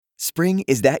Spring,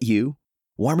 is that you?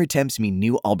 Warmer temps mean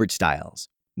new Allbirds styles.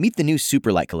 Meet the new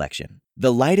Superlight collection,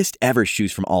 the lightest ever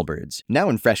shoes from Allbirds, now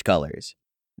in fresh colors.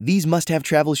 These must-have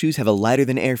travel shoes have a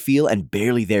lighter-than-air feel and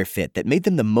barely there fit that made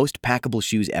them the most packable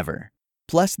shoes ever.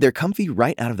 Plus, they're comfy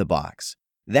right out of the box.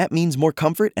 That means more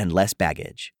comfort and less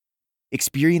baggage.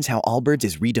 Experience how Allbirds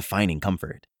is redefining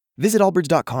comfort. Visit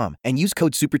allbirds.com and use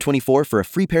code SUPER24 for a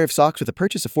free pair of socks with a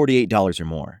purchase of $48 or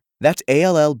more. That's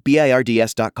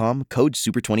ALLBIRDS.com, code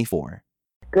SUPER24.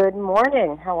 Good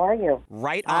morning. How are you?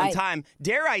 Right on time.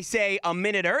 Dare I say a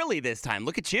minute early this time.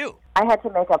 Look at you. I had to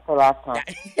make up for last time.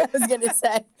 I was going to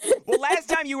say. Well, last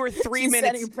time you were 3 She's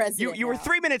minutes. setting precedent You were now.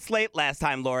 3 minutes late last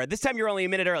time, Laura. This time you're only a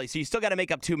minute early, so you still got to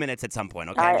make up 2 minutes at some point,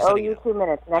 okay? I Just owe letting you know. 2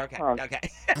 minutes next time. Okay.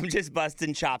 I'm just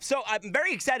busting chops. So I'm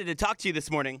very excited to talk to you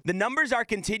this morning. The numbers are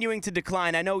continuing to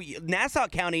decline. I know Nassau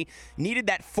County needed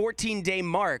that 14-day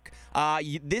mark.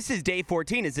 This is day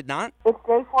 14, is it not? It's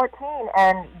day 14,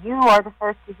 and you are the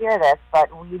first to hear this, but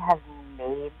we have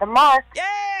made the mark.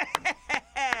 Yeah!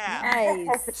 Nice.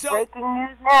 So- Breaking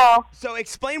news now. So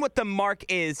explain what the mark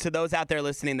is to those out there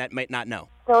listening that might not know.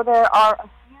 So there are a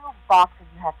few boxes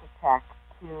you have to check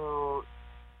to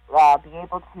be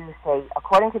able to say,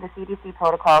 according to the CDC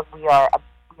protocols, we are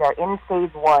in phase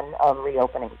 1 of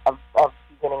reopening, of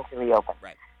beginning to reopen.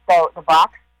 Right. So the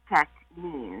box checked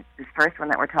means, this first one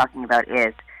that we're talking about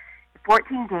is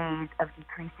 14 days of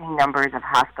decreasing numbers of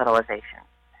hospitalizations.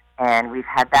 And we've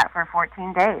had that for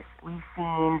 14 days. We've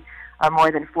seen a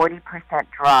more than 40%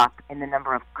 drop in the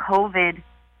number of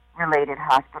COVID-related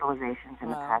hospitalizations in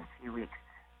the past few weeks,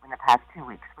 in the past 2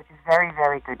 weeks, which is very,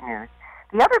 very good news.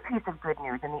 The other piece of good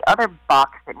news, and the other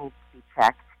box that needs to be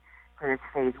checked for this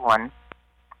phase 1,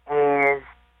 is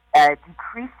an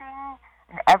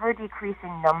ever-decreasing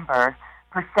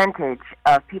percentage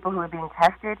of people who are being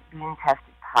tested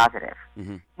positive.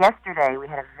 Mm-hmm. Yesterday, we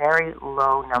had a very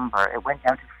low number. It went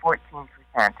down to 14%.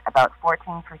 About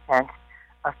 14%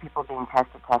 of people being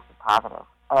tested positive.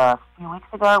 A few weeks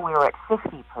ago, we were at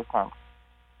 50%.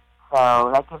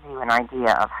 So that gives you an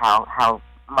idea of how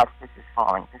much this is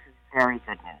falling. This is very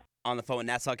good news. On the phone with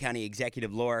Nassau County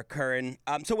Executive Laura Curran.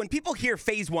 So when people hear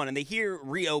phase 1 and they hear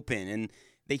reopen and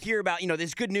they hear about,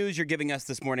 this good news you're giving us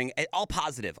this morning, all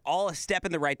positive, all a step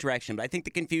in the right direction. But I think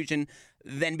the confusion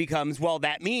then becomes, well,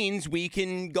 that means we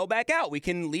can go back out. We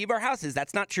can leave our houses.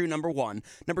 That's not true, number one.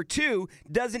 Number two,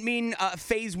 doesn't mean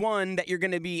phase 1 that you're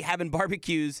going to be having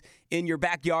barbecues in your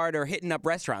backyard or hitting up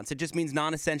restaurants. It just means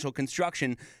non-essential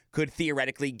construction could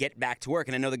theoretically get back to work.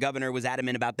 And I know the governor was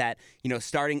adamant about that,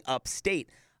 starting upstate.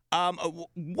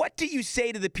 What do you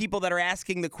say to the people that are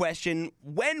asking the question,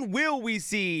 when will we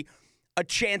see a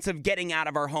chance of getting out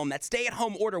of our home? That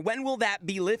stay-at-home order, when will that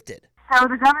be lifted? So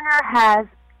the governor has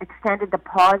extended the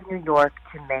pause New York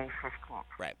to May 15th.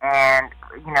 Right. And,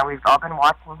 we've all been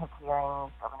watching his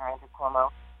hearings, Governor Andrew Cuomo.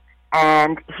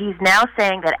 And he's now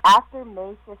saying that after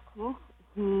May 15th,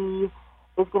 he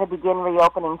is going to begin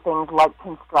reopening things like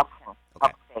construction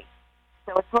upstate.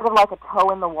 So it's sort of like a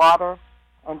toe in the water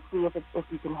and see if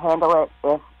you can handle it.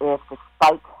 If the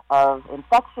spike of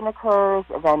infection occurs,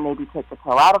 then maybe take the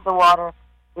toe out of the water.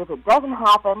 If it doesn't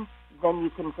happen, then you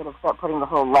can sort of start putting the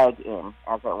whole leg in,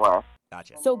 as it were.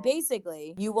 Gotcha. So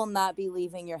basically, you will not be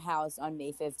leaving your house on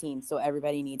May 15th, so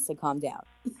everybody needs to calm down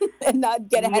and not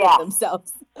get ahead of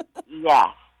themselves.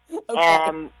 Yes.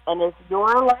 Okay. And if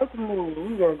you're like me,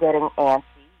 you're getting antsy.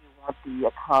 You want the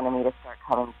economy to start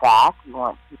coming back. You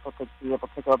want people to be able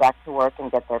to go back to work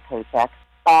and get their paychecks.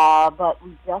 But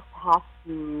we just have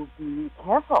to be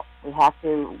careful. We have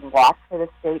to watch for the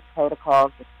state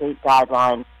protocols, the state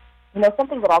guidelines.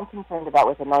 Something that I'm concerned about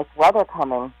with the nice weather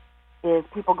coming is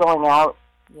people going out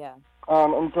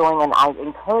and enjoying, and I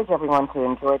encourage everyone to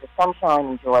enjoy the sunshine,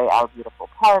 enjoy our beautiful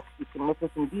parks. You can look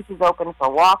at some beaches open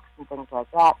for walks and things like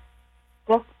that.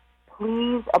 Just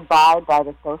please abide by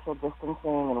the social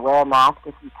distancing and wear a mask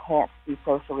if you can't be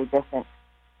socially distant.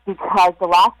 Because the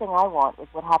last thing I want is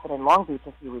what happened in Long Beach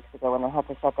a few weeks ago when they had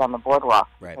to shut down the boardwalk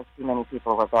because too many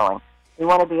people were going. We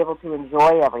want to be able to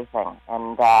enjoy everything.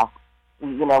 And,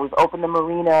 we've opened the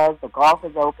marinas, the golf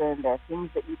is open. There are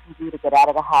things that you can do to get out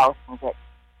of the house and get,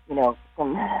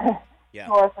 some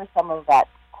cure for some of that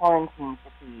quarantine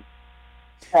fatigue.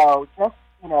 So just,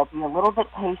 be a little bit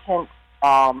patient.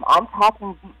 Meanwhile, I'm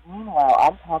talking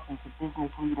to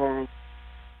business leaders.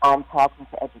 I'm talking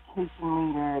to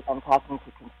education leaders. I'm talking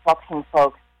to construction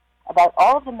folks about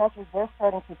all of the measures they're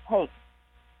starting to take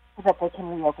so that they can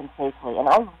reopen safely. And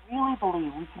I really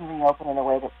believe we can reopen in a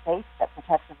way that's safe, that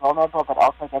protects the vulnerable, but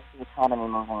also gets the economy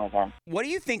moving again. What do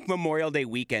you think Memorial Day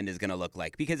weekend is going to look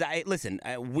like? Because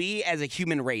we as a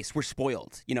human race, we're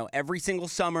spoiled. You know, every single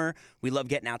summer, we love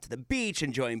getting out to the beach,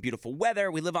 enjoying beautiful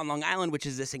weather. We live on Long Island, which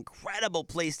is this incredible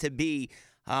place to be,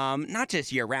 not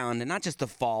just year round and not just the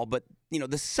fall, but, you know,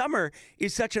 the summer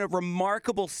is such a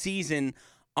remarkable season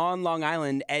on Long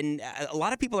Island. And a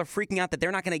lot of people are freaking out that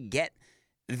they're not going to get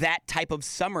that type of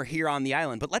summer here on the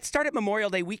island. But let's start at Memorial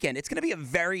Day weekend. It's going to be a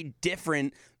very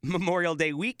different Memorial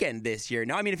Day weekend this year.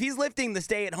 Now, I mean, if he's lifting the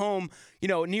stay-at-home, you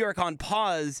know, New York on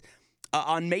pause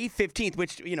on May 15th,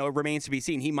 which, you know, remains to be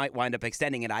seen, he might wind up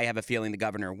extending it. I have a feeling the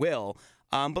governor will.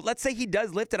 But let's say he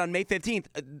does lift it on May 15th.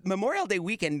 Memorial Day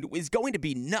weekend is going to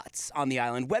be nuts on the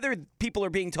island, whether people are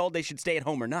being told they should stay at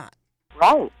home or not.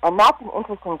 Right, and that's an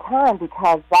interesting time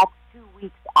because that's 2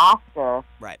 weeks after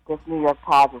this New York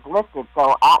pause is lifted.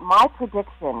 So my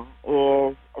prediction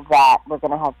is that we're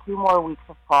going to have 2 more weeks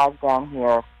of pause down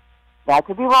here. Now, I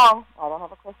could be wrong. I don't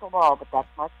have a crystal ball, but that's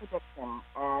my prediction.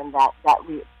 And that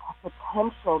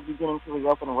potential beginning to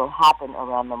reopen will happen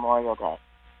around Memorial Day.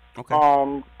 Okay.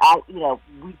 And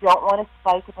we don't want a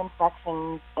spike of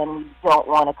infections, and we don't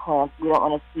want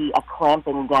to see a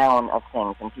clamping down of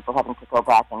things and people having to go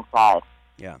back inside.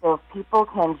 Yeah. So if people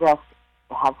can just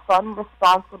have fun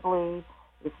responsibly,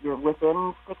 if you're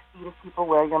within 6 feet of people,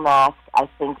 wear your mask. I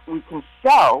think we can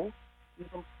show,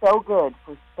 we've been so good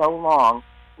for so long,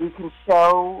 we can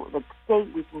show the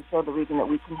state, we can show the region that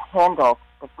we can handle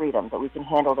the freedom, that we can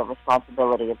handle the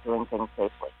responsibility of doing things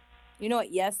safely. You know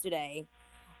what, yesterday,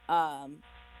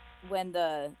 when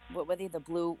the what are they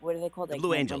called? The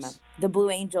Blue Angels. The Blue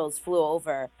Angels flew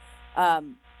over.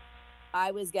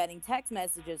 I was getting text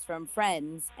messages from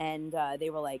friends, and they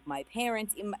were like, my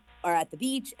parents are at the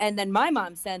beach. And then my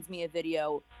mom sends me a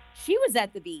video. She was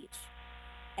at the beach,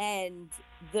 and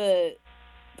the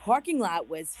parking lot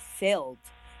was filled.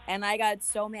 And I got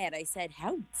so mad. I said,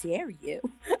 how dare you?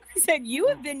 I said, you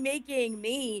have been making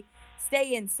me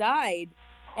stay inside,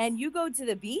 and you go to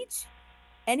the beach?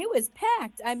 And it was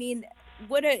packed. I mean,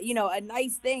 what a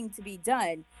nice thing to be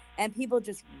done. And people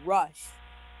just rush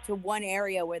to one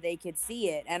area where they could see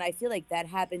it. And I feel like that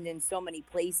happened in so many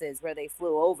places where they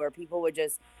flew over. People were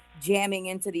just jamming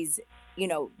into these,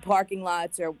 parking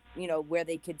lots or, where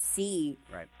they could see.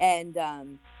 Right. And,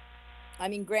 I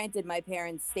mean, granted, my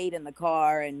parents stayed in the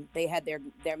car and they had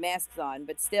their masks on.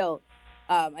 But still,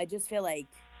 I just feel like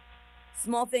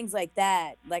small things like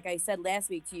that, like I said last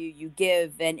week to you, you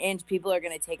give an inch, people are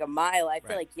going to take a mile. I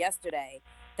feel like yesterday,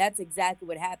 that's exactly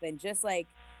what happened. Just like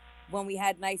when we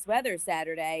had nice weather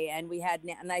Saturday and we had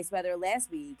nice weather last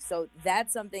week. So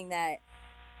that's something that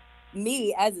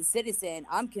me as a citizen,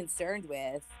 I'm concerned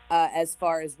with as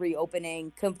far as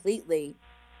reopening completely.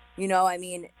 I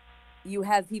mean, you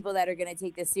have people that are going to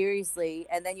take this seriously,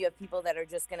 and then you have people that are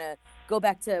just going to go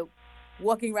back to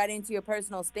walking right into your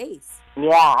personal space.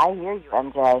 Yeah, I hear you,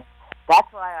 MJ.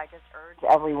 That's why I just urge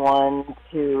everyone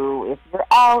to, if you're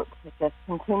out, to just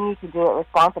continue to do it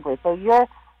responsibly. So your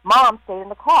mom stayed in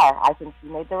the car. I think she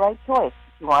made the right choice.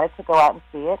 She wanted to go out and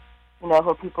see it.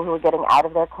 For people who are getting out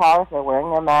of their cars, they're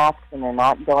wearing their masks and they're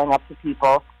not going up to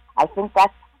people. I think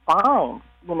that's fine.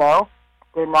 They're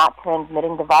not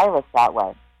transmitting the virus that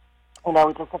way.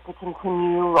 We just have to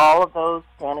continue all of those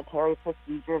sanitary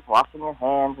procedures, washing your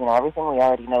hands, everything we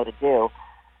already know to do.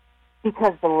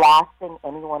 Because the last thing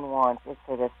anyone wants is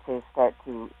for this to start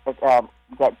to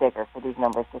get bigger, for these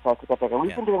numbers to start to get bigger.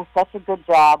 We've been doing such a good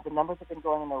job. The numbers have been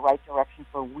going in the right direction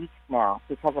for weeks now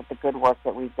because of the good work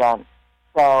that we've done.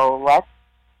 So let's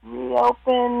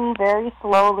reopen very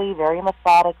slowly, very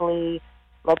methodically.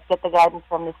 Let's get the guidance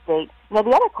from the state. The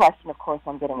other question, of course,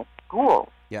 I'm getting is schools.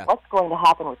 Yeah. What's going to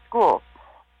happen with schools?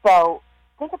 So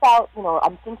think about,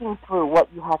 I'm thinking through what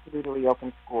you have to do to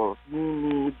reopen schools. You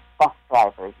need bus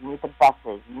drivers. You need the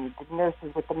buses. You need the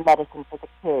nurses with the medicine for the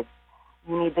kids.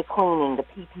 You need the cleaning, the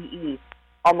PPE.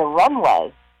 And the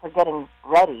runway for getting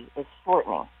ready is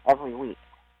shortening every week.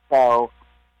 So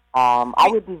I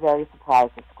would be very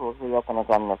surprised if schools reopen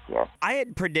again this year. I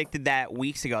had predicted that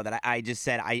weeks ago that I just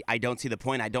said I don't see the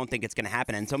point. I don't think it's going to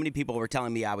happen. And so many people were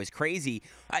telling me I was crazy.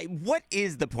 What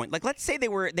is the point? Like, let's say they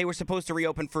were supposed to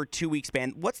reopen for a 2-week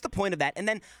span. What's the point of that? And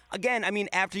then, again, I mean,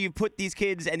 after you've put these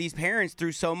kids and these parents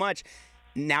through so much,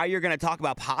 now you're going to talk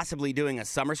about possibly doing a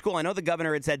summer school. I know the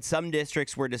governor had said some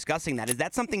districts were discussing that. Is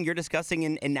that something you're discussing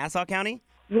in Nassau County?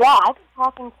 Yeah, I've been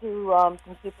talking to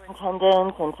some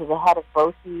superintendents and to the head of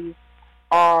BOCES,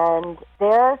 and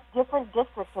their different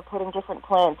districts are putting different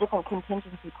plans, different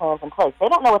contingency plans in place. They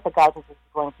don't know what the guidance is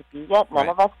going to be yet. None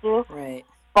of us do. Right.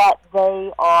 But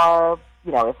they are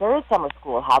if there is summer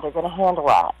school, how they're going to handle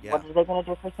that. Yeah. What are they going to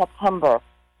do for September?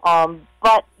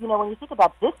 But, when you think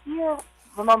about this year,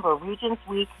 remember, Regents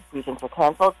were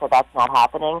canceled, so that's not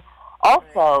happening.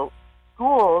 Also,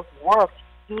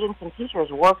 students and teachers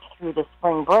worked through the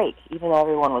spring break. Even though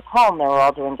everyone was home, they were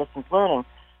all doing distance learning.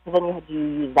 So then do you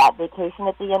use that vacation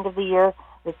at the end of the year?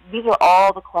 These are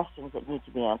all the questions that need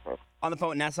to be answered. On the phone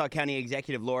with Nassau County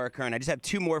Executive Laura Curran. I just have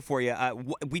two more for you.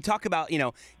 We talk about,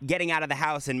 getting out of the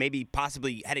house and maybe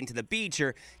possibly heading to the beach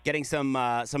or getting some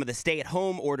of the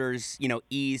stay-at-home orders,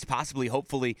 eased, possibly,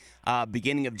 hopefully,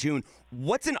 beginning of June.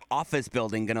 What's an office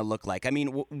building going to look like? I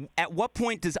mean, at what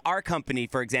point does our company,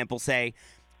 for example, say,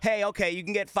 hey, okay, you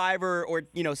can get 5 or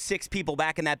 6 people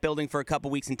back in that building for a couple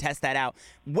weeks and test that out.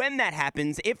 When that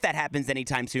happens, if that happens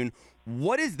anytime soon,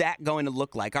 what is that going to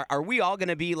look like? Are we all going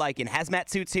to be like in hazmat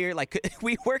suits here? Like,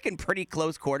 we work in pretty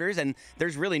close quarters, and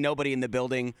there's really nobody in the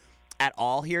building at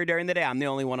all here during the day. I'm the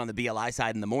only one on the BLI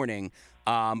side in the morning.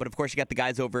 But of course, you got the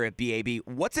guys over at BAB.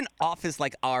 What's an office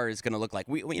like ours going to look like?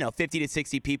 We 50 to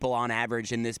 60 people on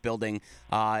average in this building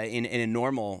in a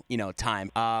normal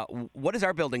time. What is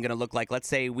our building going to look like? Let's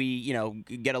say we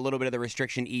get a little bit of the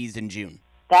restriction eased in June.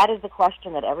 That is the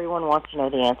question that everyone wants to know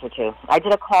the answer to. I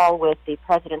did a call with the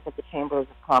presidents of the Chambers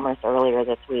of Commerce earlier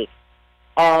this week,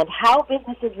 and how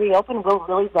businesses reopen will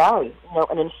really vary.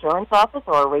 An insurance office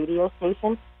or a radio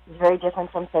station is very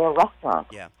different from, say, a restaurant.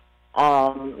 Yeah.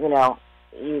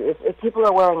 If people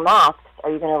are wearing masks, are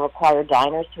you going to require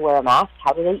diners to wear a mask?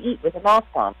 How do they eat with a mask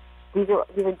on? These are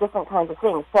different kinds of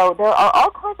things. So there are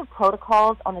all kinds of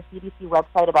protocols on the CDC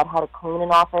website about how to clean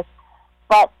an office,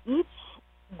 but each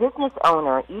business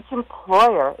owner, each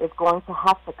employer is going to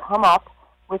have to come up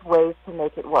with ways to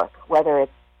make it work, whether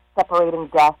it's separating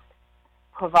desks,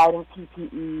 providing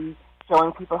PPE,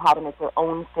 showing people how to make their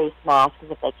own face masks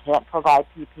if they can't provide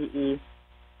PPE,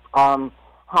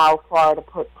 how far to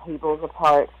put tables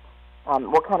apart,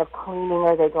 what kind of cleaning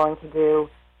are they going to do.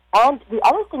 And the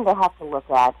other thing they have to look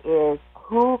at is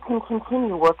who can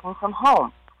continue working from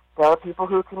home. There are people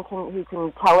who can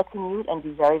telecommute and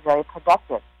be very, very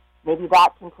productive. Maybe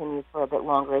that continues for a bit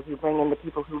longer as you bring in the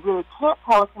people who really can't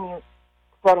telecommute,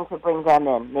 starting to bring them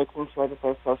in, making sure that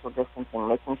there's social distancing,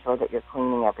 making sure that you're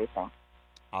cleaning everything.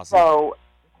 Awesome. So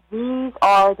these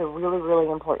are the really,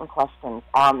 really important questions.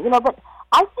 But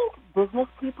I think business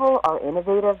people are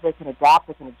innovative. They can adapt.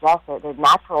 They can adjust. They're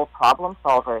natural problem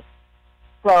solvers.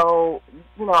 So,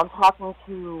 I'm talking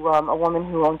to a woman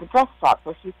who owns a dress shop,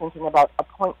 so she's thinking about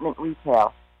appointment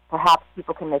retail. Perhaps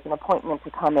people can make an appointment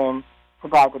to come in to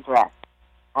buy the dress.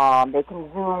 They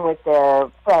can Zoom with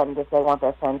their friend if they want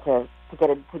their friend to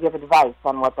give advice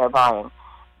on what they're buying.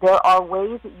 There are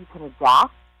ways that you can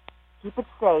adapt, keep it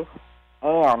safe,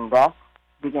 and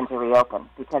begin to reopen,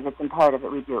 because it's imperative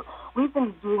that we do. We've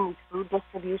been doing these food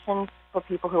distributions for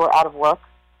people who are out of work.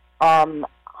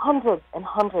 Hundreds and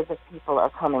hundreds of people are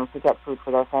coming to get food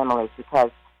for their families because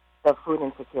of food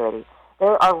insecurity.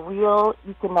 There are real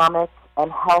economic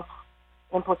and health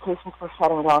implications for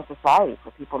shutting down society,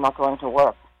 for people not going to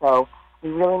work. So we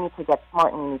really need to get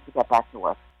smart and we need to get back to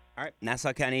work. All right,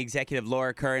 Nassau County Executive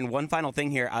Laura Curran. One final thing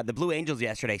here. The Blue Angels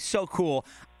yesterday, so cool.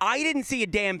 I didn't see a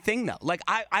damn thing, though. Like,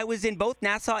 I was in both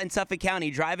Nassau and Suffolk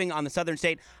County driving on the southern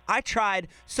state. I tried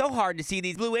so hard to see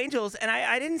these Blue Angels, and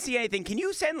I didn't see anything. Can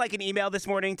you send, an email this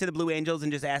morning to the Blue Angels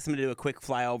and just ask them to do a quick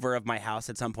flyover of my house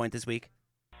at some point this week?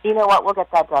 You know what? We'll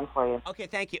get that done for you. Okay,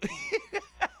 thank you.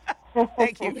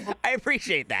 Thank you. I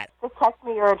appreciate that. Just text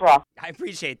me your address. I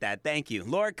appreciate that. Thank you.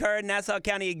 Laura Curran, Nassau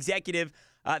County Executive.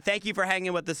 Thank you for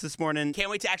hanging with us this morning.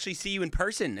 Can't wait to actually see you in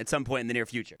person at some point in the near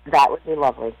future. That would be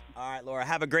lovely. All right, Laura,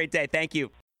 have a great day. Thank you.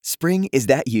 Spring, is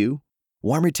that you?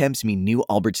 Warmer temps mean new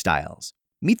Allbirds styles.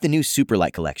 Meet the new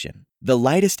Superlight collection, the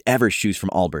lightest ever shoes from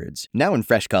Allbirds, now in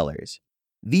fresh colors.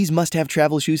 These must-have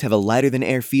travel shoes have a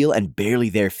lighter-than-air feel and barely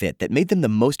there fit that made them the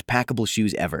most packable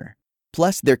shoes ever.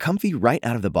 Plus, they're comfy right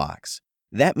out of the box.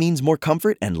 That means more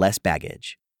comfort and less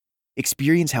baggage.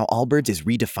 Experience how Allbirds is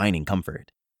redefining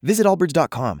comfort. Visit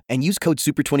allbirds.com and use code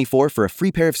SUPER24 for a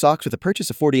free pair of socks with a purchase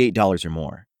of $48 or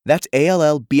more. That's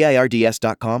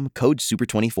ALLBIRDS.com, code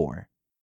SUPER24.